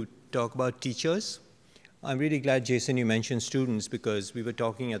wanted to talk about teachers. I'm really glad, Jason, you mentioned students, because we were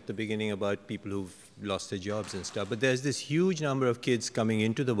talking at the beginning about people who've lost their jobs and stuff. But there's this huge number of kids coming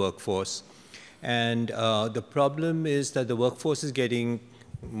into the workforce. And the problem is that the workforce is getting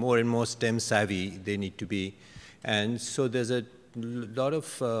more and more STEM savvy. They need to be. And so there's a lot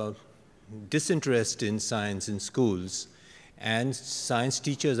of disinterest in science in schools. And science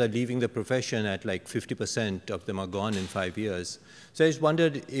teachers are leaving the profession at like 50% of them are gone in 5 years. So I just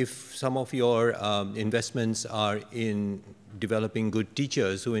wondered if some of your investments are in developing good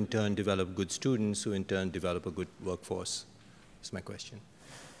teachers who in turn develop good students, who in turn develop a good workforce. That's my question.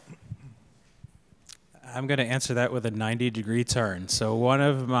 I'm going to answer that with a 90-degree turn. So one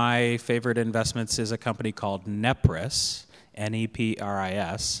of my favorite investments is a company called Nepris,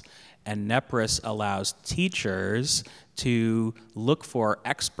 N-E-P-R-I-S. And Nepris allows teachers to look for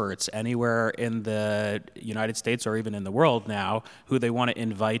experts anywhere in the United States or even in the world now who they want to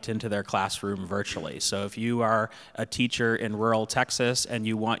invite into their classroom virtually. So if you are a teacher in rural Texas and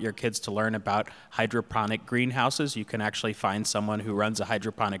you want your kids to learn about hydroponic greenhouses, you can actually find someone who runs a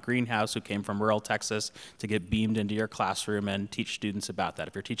hydroponic greenhouse who came from rural Texas to get beamed into your classroom and teach students about that.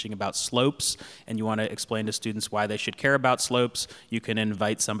 If you're teaching about slopes and you want to explain to students why they should care about slopes, you can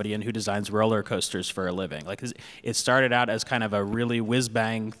invite somebody in who designs roller coasters for a living. Like, it started out as kind of a really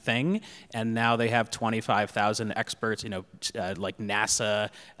whiz-bang thing, and now they have 25,000 experts, like NASA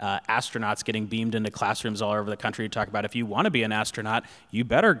astronauts getting beamed into classrooms all over the country to talk about, if you want to be an astronaut, you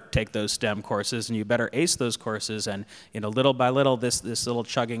better take those STEM courses and you better ace those courses. And little by little, this little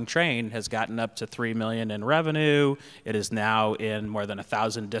chugging train has gotten up to $3 million in revenue. It is now in more than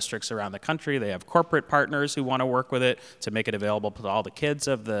 1,000 districts around the country. They have corporate partners who want to work with it to make it available to all the kids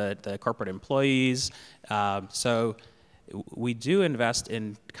of the corporate employees. So we do invest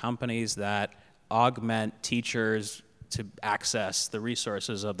in companies that augment teachers to access the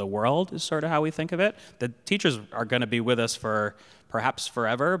resources of the world, is sort of how we think of it. The teachers are going to be with us for perhaps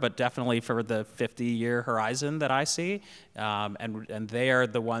forever, but definitely for the 50-year horizon that I see. And they are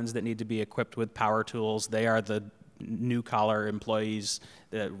the ones that need to be equipped with power tools. They are the new-collar employees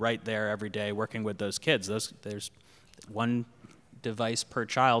right there every day working with those kids. There's one device per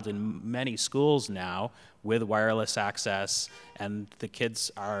child in many schools now with wireless access, and the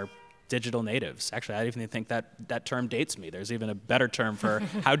kids are digital natives. Actually, I even think that term dates me. There's even a better term for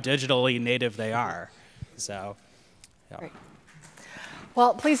how digitally native they are. So, yeah. Great.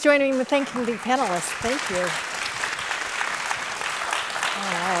 Well, please join me in thanking the panelists. Thank you.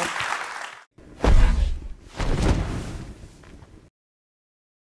 All right.